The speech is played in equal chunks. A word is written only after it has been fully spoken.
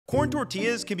Corn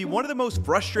tortillas can be one of the most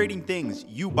frustrating things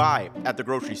you buy at the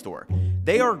grocery store.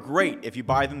 They are great if you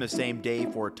buy them the same day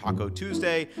for Taco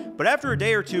Tuesday, but after a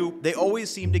day or two, they always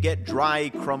seem to get dry,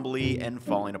 crumbly, and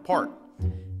falling apart.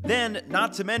 Then,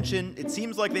 not to mention, it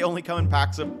seems like they only come in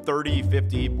packs of 30,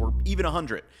 50, or even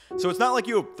 100. So it's not like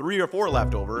you have 3 or 4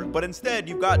 left over, but instead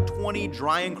you've got 20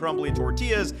 dry and crumbly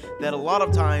tortillas that a lot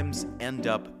of times end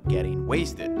up getting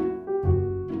wasted.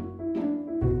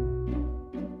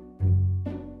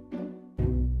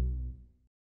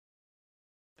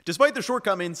 Despite the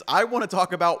shortcomings, I want to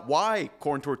talk about why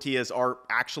corn tortillas are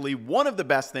actually one of the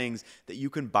best things that you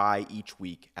can buy each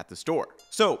week at the store.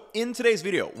 So in today's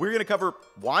video, we're going to cover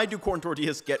why do corn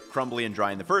tortillas get crumbly and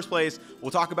dry in the first place.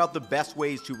 We'll talk about the best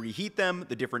ways to reheat them,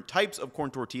 the different types of corn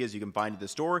tortillas you can find at the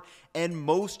store, and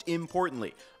most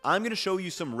importantly, I'm going to show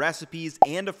you some recipes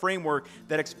and a framework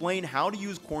that explain how to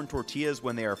use corn tortillas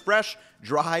when they are fresh,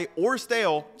 dry, or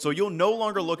stale, so you'll no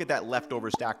longer look at that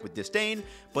leftover stack with disdain,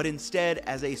 but instead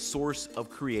as a source of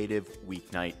creative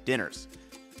weeknight dinners.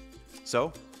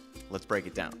 So, let's break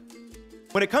it down.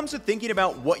 When it comes to thinking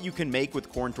about what you can make with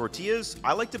corn tortillas,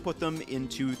 I like to put them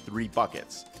into 3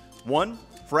 buckets. 1,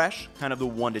 fresh, kind of the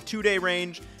 1 to 2 day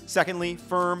range. Secondly,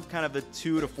 firm, kind of the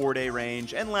 2 to 4 day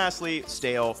range. And lastly,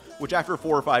 stale, which after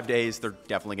 4 or 5 days, they're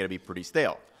definitely going to be pretty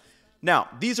stale. Now,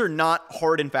 these are not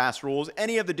hard and fast rules.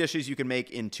 Any of the dishes you can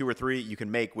make in 2 or 3, you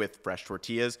can make with fresh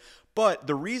tortillas. But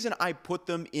the reason I put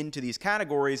them into these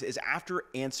categories is after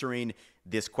answering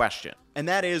this question. And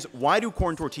that is, why do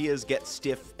corn tortillas get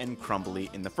stiff and crumbly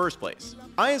in the first place?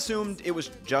 I assumed it was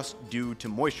just due to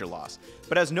moisture loss.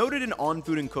 But as noted in On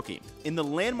Food and Cooking, in the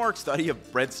landmark study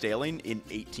of bread staling in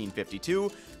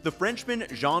 1852, the Frenchman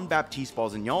Jean-Baptiste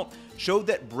Balzignault showed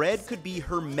that bread could be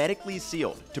hermetically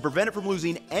sealed to prevent it from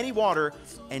losing any water,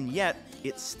 and yet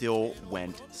it still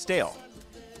went stale.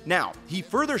 Now, he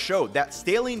further showed that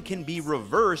staling can be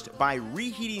reversed by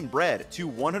reheating bread to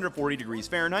 140 degrees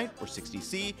Fahrenheit, or 60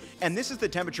 C, and this is the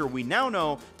temperature we now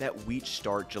know that wheat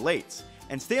starch gelates.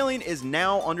 And staling is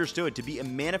now understood to be a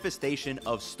manifestation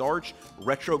of starch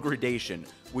retrogradation,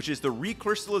 which is the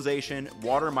recrystallization,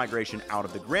 water migration out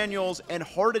of the granules, and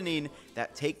hardening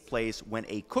that take place when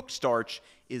a cooked starch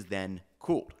is then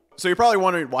cooled. So you're probably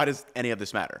wondering, why does any of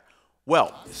this matter?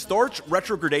 Well, starch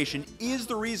retrogradation is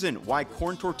the reason why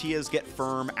corn tortillas get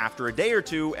firm after a day or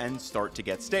two and start to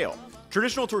get stale.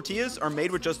 Traditional tortillas are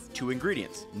made with just 2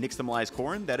 ingredients, nixtamalized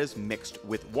corn that is mixed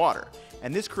with water,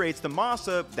 and this creates the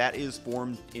masa that is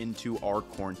formed into our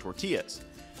corn tortillas.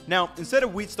 Now, instead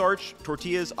of wheat starch,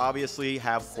 tortillas obviously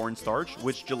have corn starch,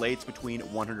 which gelates between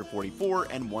 144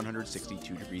 and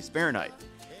 162 degrees Fahrenheit.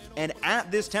 And at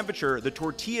this temperature, the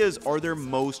tortillas are their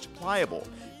most pliable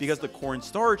because the corn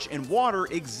starch and water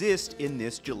exist in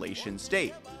this gelation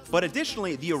state. But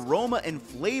additionally, the aroma and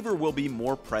flavor will be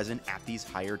more present at these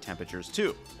higher temperatures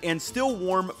too. And still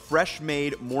warm,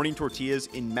 fresh-made morning tortillas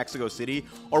in Mexico City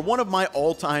are one of my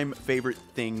all-time favorite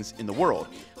things in the world.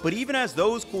 But even as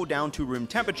those cool down to room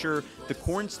temperature, the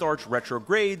corn starch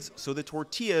retrogrades, so the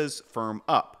tortillas firm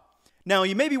up. Now,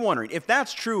 you may be wondering, if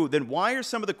that's true, then why are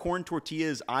some of the corn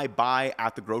tortillas I buy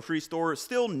at the grocery store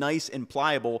still nice and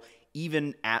pliable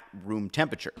even at room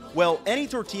temperature? Well, any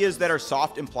tortillas that are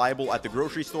soft and pliable at the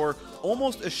grocery store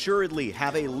almost assuredly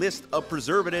have a list of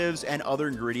preservatives and other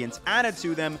ingredients added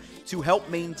to them to help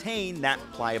maintain that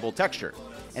pliable texture.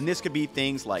 And this could be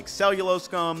things like cellulose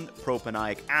gum,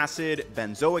 propanoic acid,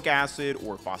 benzoic acid,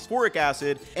 or phosphoric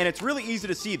acid. And it's really easy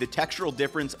to see the textural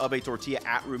difference of a tortilla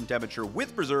at room temperature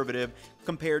with preservative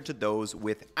compared to those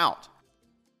without.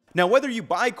 Now, whether you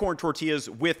buy corn tortillas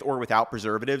with or without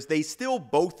preservatives, they still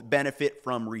both benefit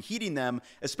from reheating them,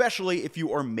 especially if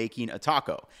you are making a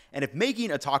taco. And if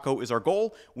making a taco is our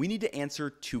goal, we need to answer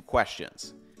 2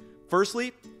 questions.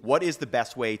 Firstly, what is the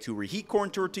best way to reheat corn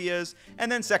tortillas? And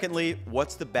then secondly,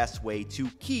 what's the best way to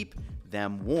keep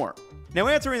them warm? Now,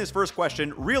 answering this first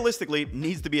question realistically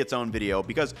needs to be its own video,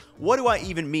 because what do I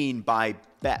even mean by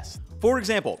best? For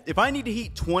example, if I need to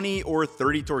heat 20 or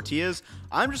 30 tortillas,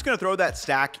 I'm just going to throw that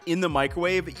stack in the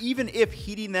microwave, even if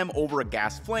heating them over a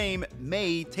gas flame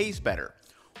may taste better.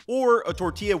 Or a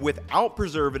tortilla without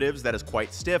preservatives that is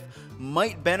quite stiff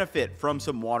might benefit from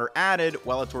some water added,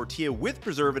 while a tortilla with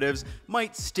preservatives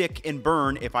might stick and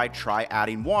burn if I try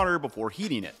adding water before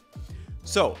heating it.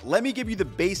 So let me give you the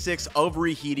basics of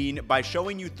reheating by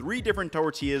showing you 3 different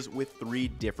tortillas with 3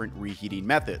 different reheating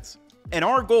methods. And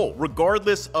our goal,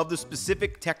 regardless of the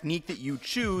specific technique that you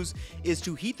choose, is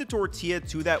to heat the tortilla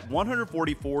to that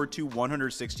 144 to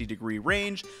 160 degree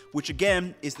range, which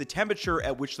again is the temperature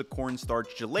at which the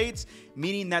cornstarch gelates,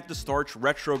 meaning that the starch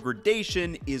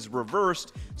retrogradation is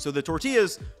reversed, so the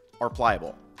tortillas are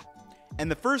pliable. And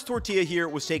the first tortilla here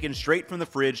was taken straight from the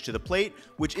fridge to the plate,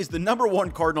 which is the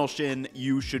 #1 cardinal sin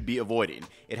you should be avoiding.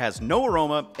 It has no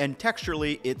aroma, and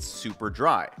texturally, it's super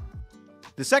dry.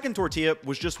 The second tortilla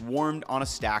was just warmed on a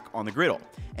stack on the griddle,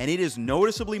 and it is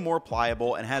noticeably more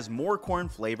pliable and has more corn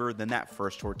flavor than that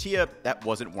first tortilla that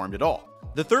wasn't warmed at all.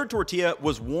 The third tortilla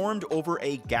was warmed over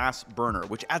a gas burner,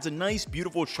 which adds a nice,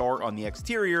 beautiful char on the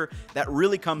exterior that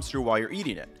really comes through while you're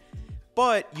eating it.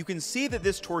 But you can see that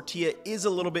this tortilla is a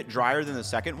little bit drier than the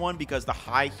second one because the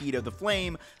high heat of the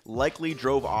flame likely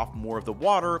drove off more of the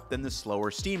water than the slower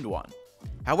steamed one.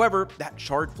 However, that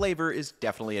charred flavor is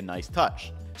definitely a nice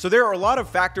touch. So there are a lot of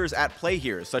factors at play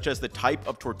here, such as the type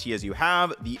of tortillas you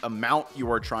have, the amount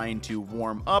you are trying to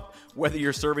warm up, whether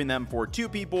you're serving them for 2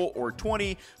 people or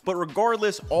 20, but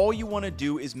regardless, all you want to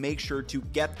do is make sure to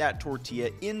get that tortilla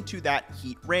into that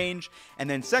heat range. And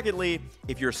then secondly,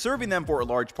 if you're serving them for a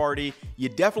large party, you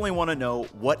definitely want to know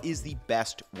what is the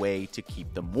best way to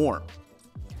keep them warm.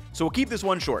 So we'll keep this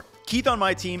one short. Keith on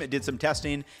my team did some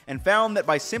testing and found that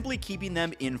by simply keeping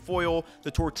them in foil,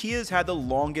 the tortillas had the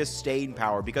longest staying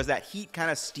power because that heat kind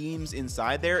of steams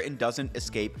inside there and doesn't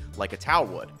escape like a towel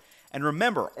would. And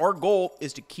remember, our goal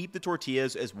is to keep the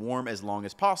tortillas as warm as long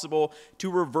as possible to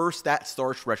reverse that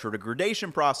starch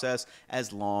retrodegradation process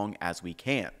as long as we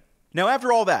can. Now,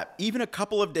 after all that, even a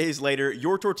couple of days later,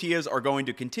 your tortillas are going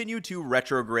to continue to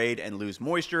retrograde and lose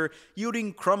moisture,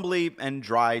 yielding crumbly and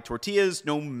dry tortillas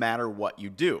no matter what you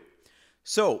do.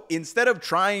 So instead of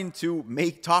trying to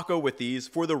make taco with these,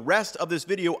 for the rest of this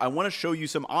video, I want to show you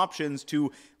some options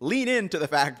to lean into the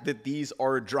fact that these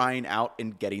are drying out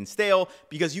and getting stale,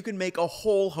 because you can make a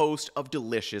whole host of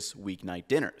delicious weeknight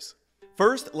dinners.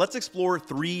 First, let's explore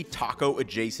 3 taco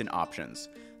adjacent options.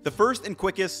 The first and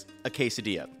quickest, a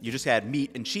quesadilla. You just add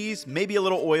meat and cheese, maybe a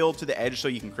little oil to the edge so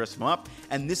you can crisp them up,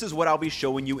 and this is what I'll be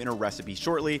showing you in a recipe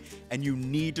shortly, and you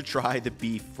need to try the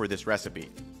beef for this recipe.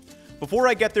 Before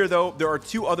I get there though, there are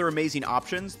 2 other amazing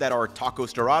options that are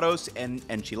tacos dorados and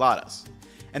enchiladas.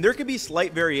 And there can be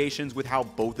slight variations with how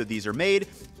both of these are made,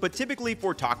 but typically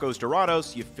for tacos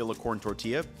dorados, you fill a corn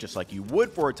tortilla just like you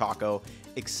would for a taco,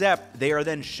 except they are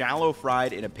then shallow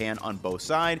fried in a pan on both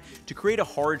sides to create a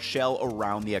hard shell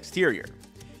around the exterior.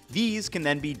 These can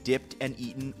then be dipped and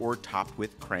eaten or topped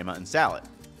with crema and salad.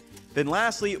 Then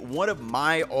lastly, one of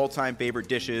my all-time favorite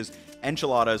dishes,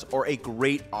 enchiladas, are a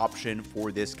great option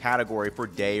for this category for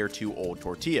day or 2 old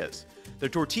tortillas. The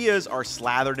tortillas are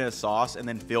slathered in a sauce and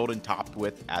then filled and topped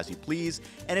with as you please,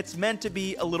 and it's meant to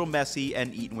be a little messy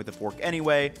and eaten with a fork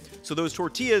anyway, so those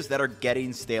tortillas that are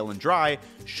getting stale and dry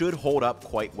should hold up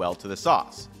quite well to the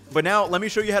sauce. But now let me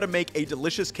show you how to make a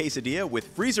delicious quesadilla with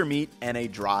freezer meat and a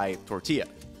dry tortilla.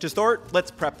 To start, let's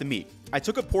prep the meat. I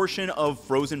took a portion of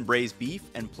frozen braised beef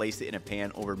and placed it in a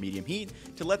pan over medium heat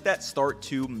to let that start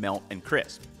to melt and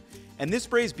crisp. And this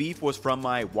braised beef was from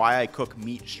my Why I Cook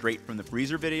Meat Straight from the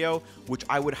Freezer video, which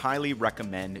I would highly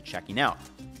recommend checking out.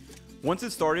 Once it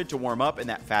started to warm up and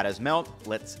that fat has melted,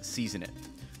 let's season it.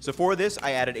 So for this,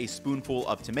 I added a spoonful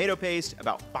of tomato paste,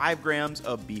 about 5 grams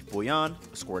of beef bouillon,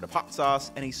 a squirt of hot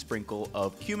sauce, and a sprinkle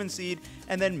of cumin seed,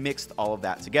 and then mixed all of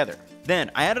that together.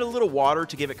 Then I added a little water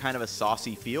to give it kind of a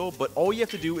saucy feel, but all you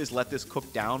have to do is let this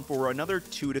cook down for another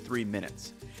 2 to 3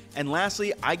 minutes. And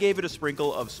lastly, I gave it a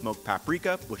sprinkle of smoked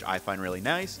paprika, which I find really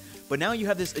nice, but now you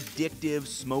have this addictive,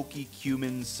 smoky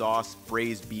cumin sauce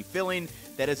braised beef filling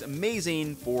that is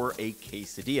amazing for a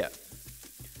quesadilla.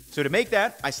 So to make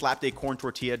that, I slapped a corn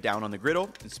tortilla down on the griddle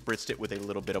and spritzed it with a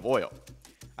little bit of oil.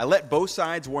 I let both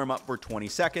sides warm up for 20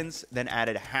 seconds, then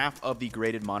added half of the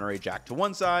grated Monterey Jack to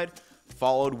one side,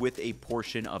 followed with a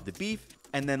portion of the beef,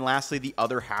 and then lastly the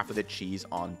other half of the cheese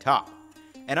on top.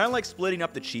 And I like splitting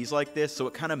up the cheese like this so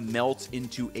it kind of melts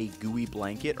into a gooey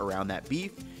blanket around that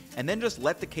beef, and then just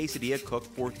let the quesadilla cook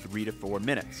for 3 to 4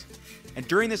 minutes. And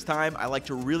during this time, I like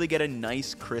to really get a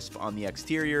nice crisp on the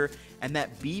exterior, and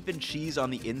that beef and cheese on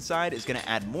the inside is going to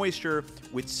add moisture,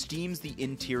 which steams the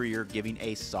interior, giving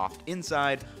a soft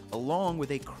inside along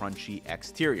with a crunchy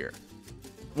exterior.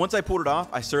 Once I pulled it off,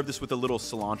 I served this with a little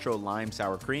cilantro lime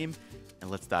sour cream, and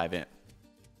let's dive in.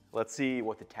 Let's see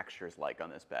what the texture is like on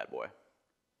this bad boy.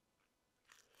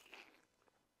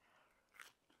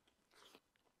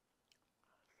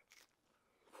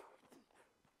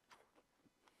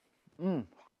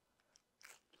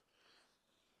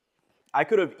 I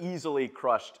could have easily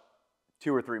crushed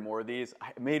 2 or 3 more of these.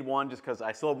 I made one just because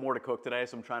I still have more to cook today,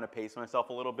 so I'm trying to pace myself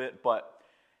a little bit. But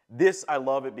this, I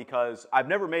love it because I've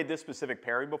never made this specific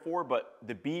pairing before, but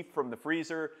the beef from the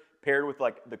freezer paired with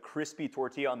like the crispy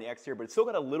tortilla on the exterior, but it's still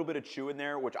got a little bit of chew in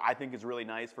there, which I think is really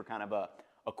nice for kind of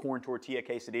a corn tortilla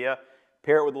quesadilla.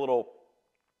 Pair it with a little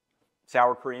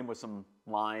sour cream with some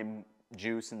lime,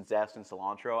 juice and zest and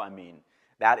cilantro, I mean,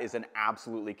 that is an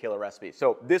absolutely killer recipe.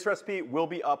 So this recipe will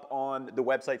be up on the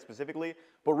website specifically,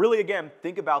 but really again,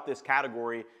 think about this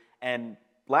category. And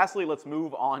lastly, let's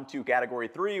move on to category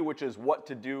 3, which is what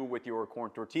to do with your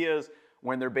corn tortillas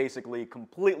when they're basically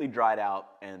completely dried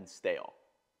out and stale.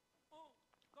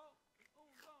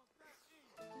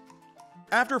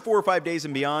 After 4 or 5 days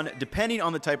and beyond, depending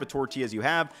on the type of tortillas you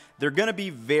have, they're gonna be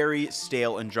very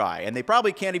stale and dry, and they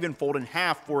probably can't even fold in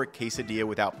half for a quesadilla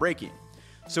without breaking.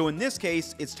 So in this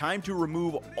case, it's time to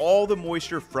remove all the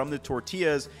moisture from the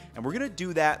tortillas, and we're gonna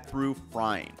do that through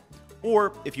frying.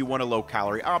 Or if you want a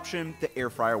low-calorie option, the air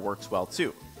fryer works well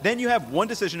too. Then you have one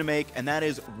decision to make, and that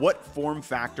is what form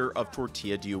factor of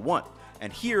tortilla do you want?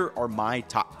 And here are my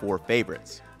top 4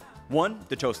 favorites. 1,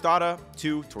 the tostada,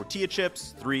 2, tortilla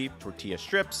chips, 3, tortilla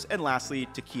strips, and lastly,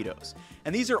 taquitos.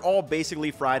 And these are all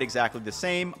basically fried exactly the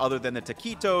same, other than the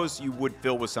taquitos you would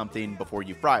fill with something before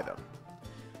you fry them.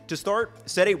 To start,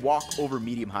 set a wok over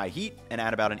medium-high heat and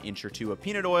add about 1 inch or 2 of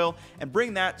peanut oil and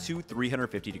bring that to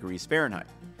 350 degrees Fahrenheit.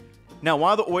 Now,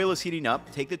 while the oil is heating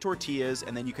up, take the tortillas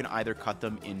and then you can either cut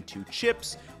them into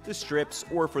chips, the strips,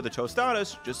 or for the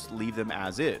tostadas, just leave them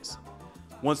as is.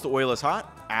 Once the oil is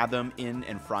hot, add them in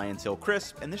and fry until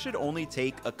crisp, and this should only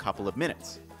take a couple of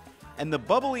minutes. And the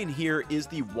bubbling here is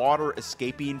the water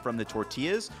escaping from the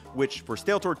tortillas, which for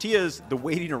stale tortillas, the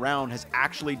waiting around has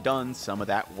actually done some of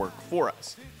that work for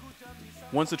us.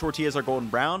 Once the tortillas are golden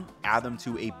brown, add them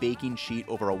to a baking sheet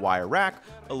over a wire rack,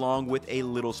 along with a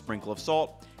little sprinkle of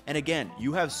salt. And again,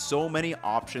 you have so many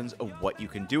options of what you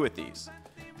can do with these.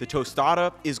 The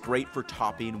tostada is great for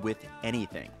topping with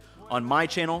anything. On my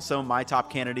channel, some of my top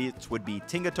candidates would be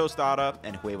tinga tostada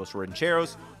and huevos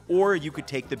rancheros, or you could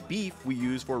take the beef we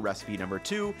use for recipe number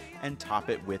 2 and top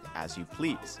it with as you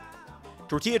please.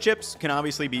 Tortilla chips can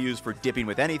obviously be used for dipping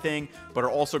with anything, but are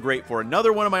also great for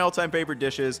another one of my all-time favorite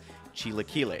dishes,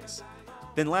 chilaquiles.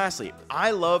 Then lastly,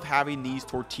 I love having these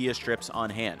tortilla strips on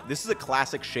hand. This is a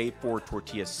classic shape for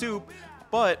tortilla soup,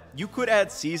 but you could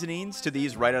add seasonings to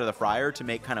these right out of the fryer to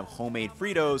make kind of homemade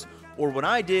Fritos, or what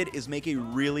I did is make a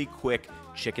really quick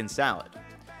chicken salad.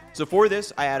 So for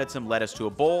this, I added some lettuce to a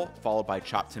bowl, followed by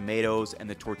chopped tomatoes and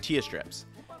the tortilla strips.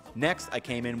 Next, I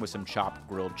came in with some chopped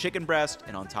grilled chicken breast,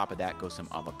 and on top of that goes some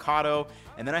avocado,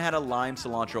 and then I had a lime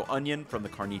cilantro onion from the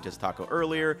carnitas taco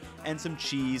earlier, and some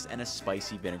cheese and a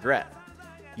spicy vinaigrette.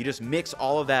 You just mix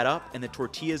all of that up, and the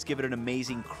tortillas give it an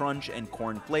amazing crunch and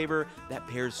corn flavor that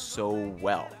pairs so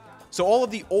well. So all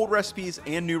of the old recipes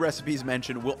and new recipes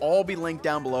mentioned will all be linked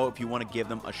down below if you want to give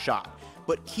them a shot.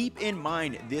 But keep in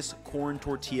mind this corn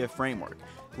tortilla framework.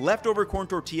 Leftover corn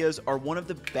tortillas are one of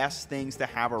the best things to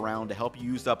have around to help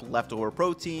you use up leftover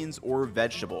proteins or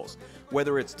vegetables.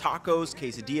 Whether it's tacos,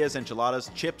 quesadillas,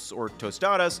 enchiladas, chips, or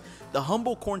tostadas, the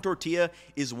humble corn tortilla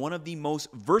is one of the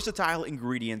most versatile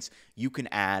ingredients you can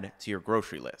add to your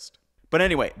grocery list. But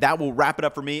anyway, that will wrap it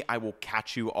up for me. I will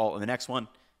catch you all in the next one.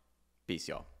 Peace,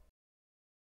 y'all.